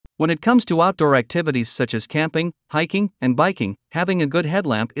When it comes to outdoor activities such as camping, hiking, and biking, having a good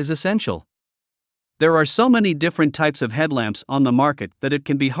headlamp is essential. There are so many different types of headlamps on the market that it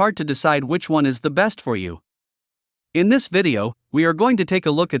can be hard to decide which one is the best for you. In this video, we are going to take a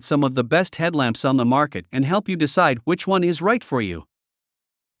look at some of the best headlamps on the market and help you decide which one is right for you.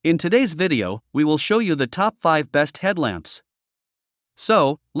 In today's video, we will show you the top 5 best headlamps.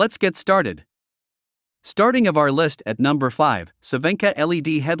 So, let's get started. Starting of our list at number 5, Savenka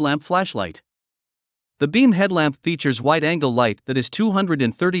LED Headlamp Flashlight. The beam headlamp features wide-angle light that is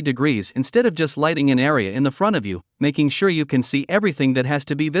 230 degrees instead of just lighting an area in the front of you, making sure you can see everything that has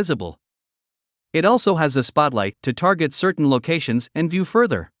to be visible. It also has a spotlight to target certain locations and view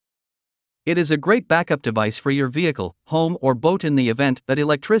further. It is a great backup device for your vehicle, home, or boat in the event that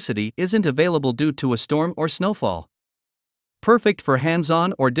electricity isn't available due to a storm or snowfall. Perfect for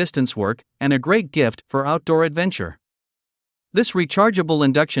hands-on or distance work, and a great gift for outdoor adventure. This rechargeable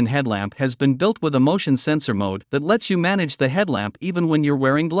induction headlamp has been built with a motion sensor mode that lets you manage the headlamp even when you're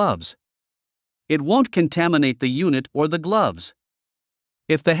wearing gloves. It won't contaminate the unit or the gloves.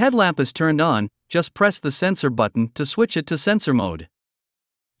 If the headlamp is turned on, just press the sensor button to switch it to sensor mode.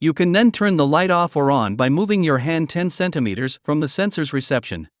 You can then turn the light off or on by moving your hand 10 centimeters from the sensor's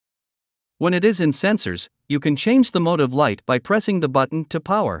reception. When it is in sensors, you can change the mode of light by pressing the button to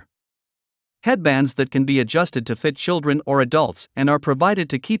power. Headbands that can be adjusted to fit children or adults and are provided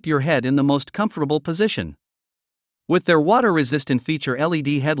to keep your head in the most comfortable position. With their water-resistant feature,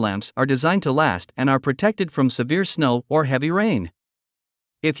 LED headlamps are designed to last and are protected from severe snow or heavy rain.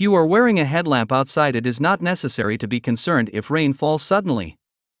 If you are wearing a headlamp outside, it is not necessary to be concerned if rain falls suddenly.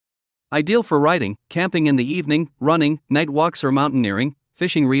 Ideal for riding, camping in the evening, running, night walks or mountaineering,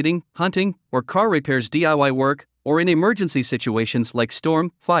 fishing, reading, hunting, or car repairs, DIY work, or in emergency situations like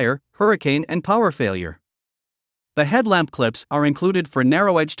storm, fire, hurricane, and power failure. The headlamp clips are included for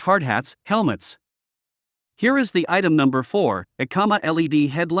narrow-edged hard hats, helmets. Here is the item number 4, Ikama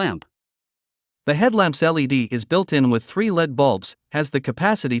LED Headlamp. The headlamp's LED is built in with 3 LED bulbs, has the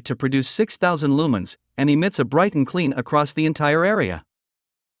capacity to produce 6,000 lumens, and emits a bright and clean across the entire area.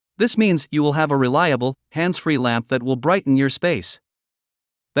 This means you will have a reliable, hands-free lamp that will brighten your space.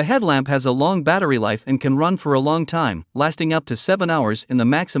 The headlamp has a long battery life and can run for a long time, lasting up to 7 hours in the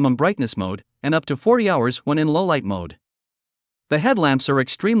maximum brightness mode, and up to 40 hours when in low light mode. The headlamps are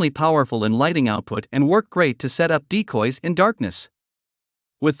extremely powerful in lighting output and work great to set up decoys in darkness.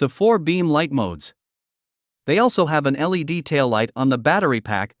 With the 4 beam light modes. They also have an LED tail light on the battery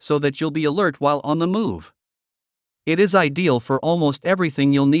pack so that you'll be alert while on the move. It is ideal for almost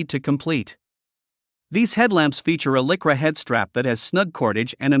everything you'll need to complete. These headlamps feature a Lycra head strap that has snug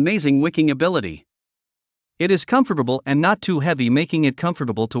cordage and amazing wicking ability. It is comfortable and not too heavy, making it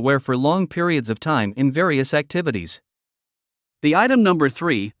comfortable to wear for long periods of time in various activities. The item number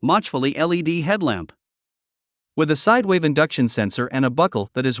 3, Mochfully LED Headlamp. With a side wave induction sensor and a buckle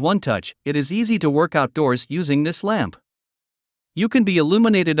that is one touch, it is easy to work outdoors using this lamp. You can be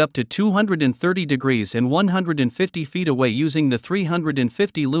illuminated up to 230 degrees and 150 feet away using the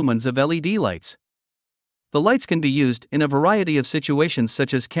 350 lumens of LED lights. The lights can be used in a variety of situations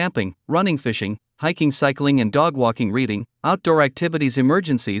such as camping, running, fishing, hiking, cycling and dog walking, reading, outdoor activities,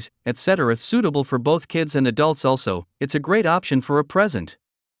 emergencies, etc. Suitable for both kids and adults also, it's a great option for a present.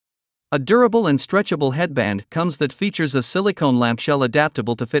 A durable and stretchable headband comes that features a silicone lamp shell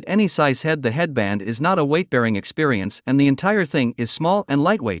adaptable to fit any size head. The headband is not a weight-bearing experience and the entire thing is small and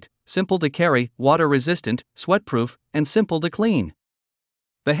lightweight, simple to carry, water-resistant, sweat-proof, and simple to clean.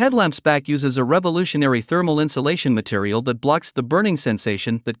 The headlamp's back uses a revolutionary thermal insulation material that blocks the burning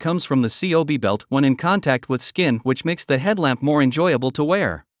sensation that comes from the COB belt when in contact with skin, which makes the headlamp more enjoyable to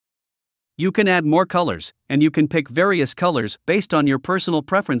wear. You can add more colors, and you can pick various colors based on your personal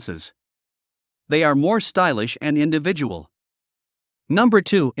preferences. They are more stylish and individual. Number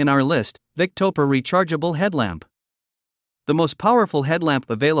 2 in our list, Victopa Rechargeable Headlamp. The most powerful headlamp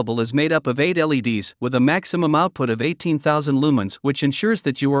available is made up of 8 LEDs with a maximum output of 18,000 lumens, which ensures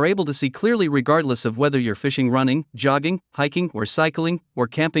that you are able to see clearly regardless of whether you're fishing, running, jogging, hiking or cycling, or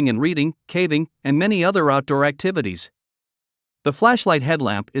camping and reading, caving, and many other outdoor activities. The flashlight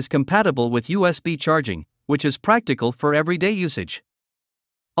headlamp is compatible with USB charging, which is practical for everyday usage.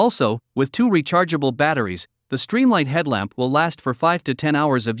 Also, with 2 rechargeable batteries, the Streamlight headlamp will last for 5 to 10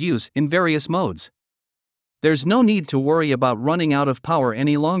 hours of use in various modes. There's no need to worry about running out of power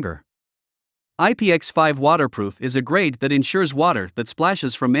any longer. IPX5 waterproof is a grade that ensures water that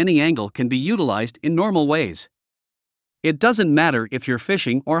splashes from any angle can be utilized in normal ways. It doesn't matter if you're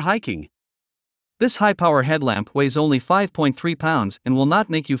fishing or hiking. This high-power headlamp weighs only 5.3 pounds and will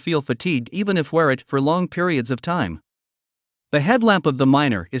not make you feel fatigued even if wear it for long periods of time. The headlamp of the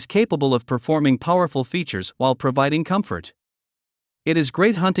miner is capable of performing powerful features while providing comfort. It is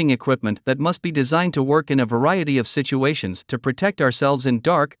great hunting equipment that must be designed to work in a variety of situations to protect ourselves in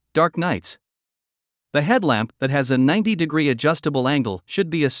dark nights. The headlamp that has a 90-degree adjustable angle should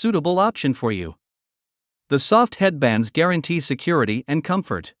be a suitable option for you. The soft headbands guarantee security and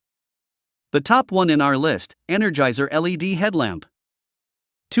comfort. The top one in our list, Energizer LED headlamp.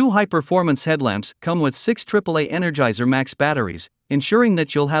 2 high-performance headlamps come with 6 AAA Energizer Max batteries, ensuring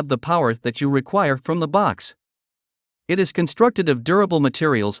that you'll have the power that you require from the box. It is constructed of durable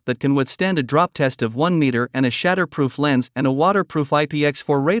materials that can withstand a drop test of 1 meter and a shatterproof lens and a waterproof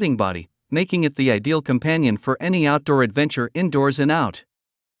IPX4 rating body, making it the ideal companion for any outdoor adventure indoors and out.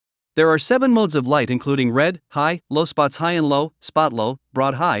 There are 7 modes of light including red, high, low spots high and low, spot low,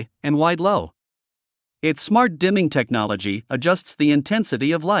 broad high, and wide low. Its smart dimming technology adjusts the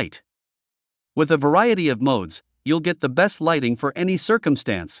intensity of light. With a variety of modes, you'll get the best lighting for any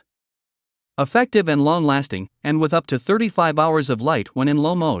circumstance. Effective and long-lasting, and with up to 35 hours of light when in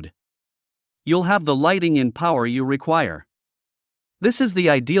low mode. You'll have the lighting and power you require. This is the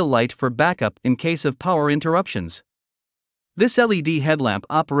ideal light for backup in case of power interruptions. This LED headlamp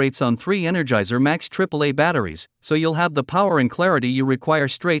operates on 3 Energizer Max AAA batteries, so you'll have the power and clarity you require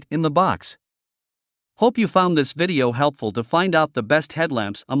straight in the box. Hope you found this video helpful to find out the best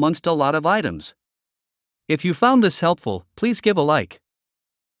headlamps amongst a lot of items. If you found this helpful, please give a like.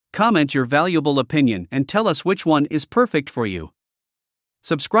 Comment your valuable opinion and tell us which one is perfect for you.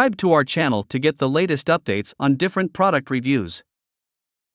 Subscribe to our channel to get the latest updates on different product reviews.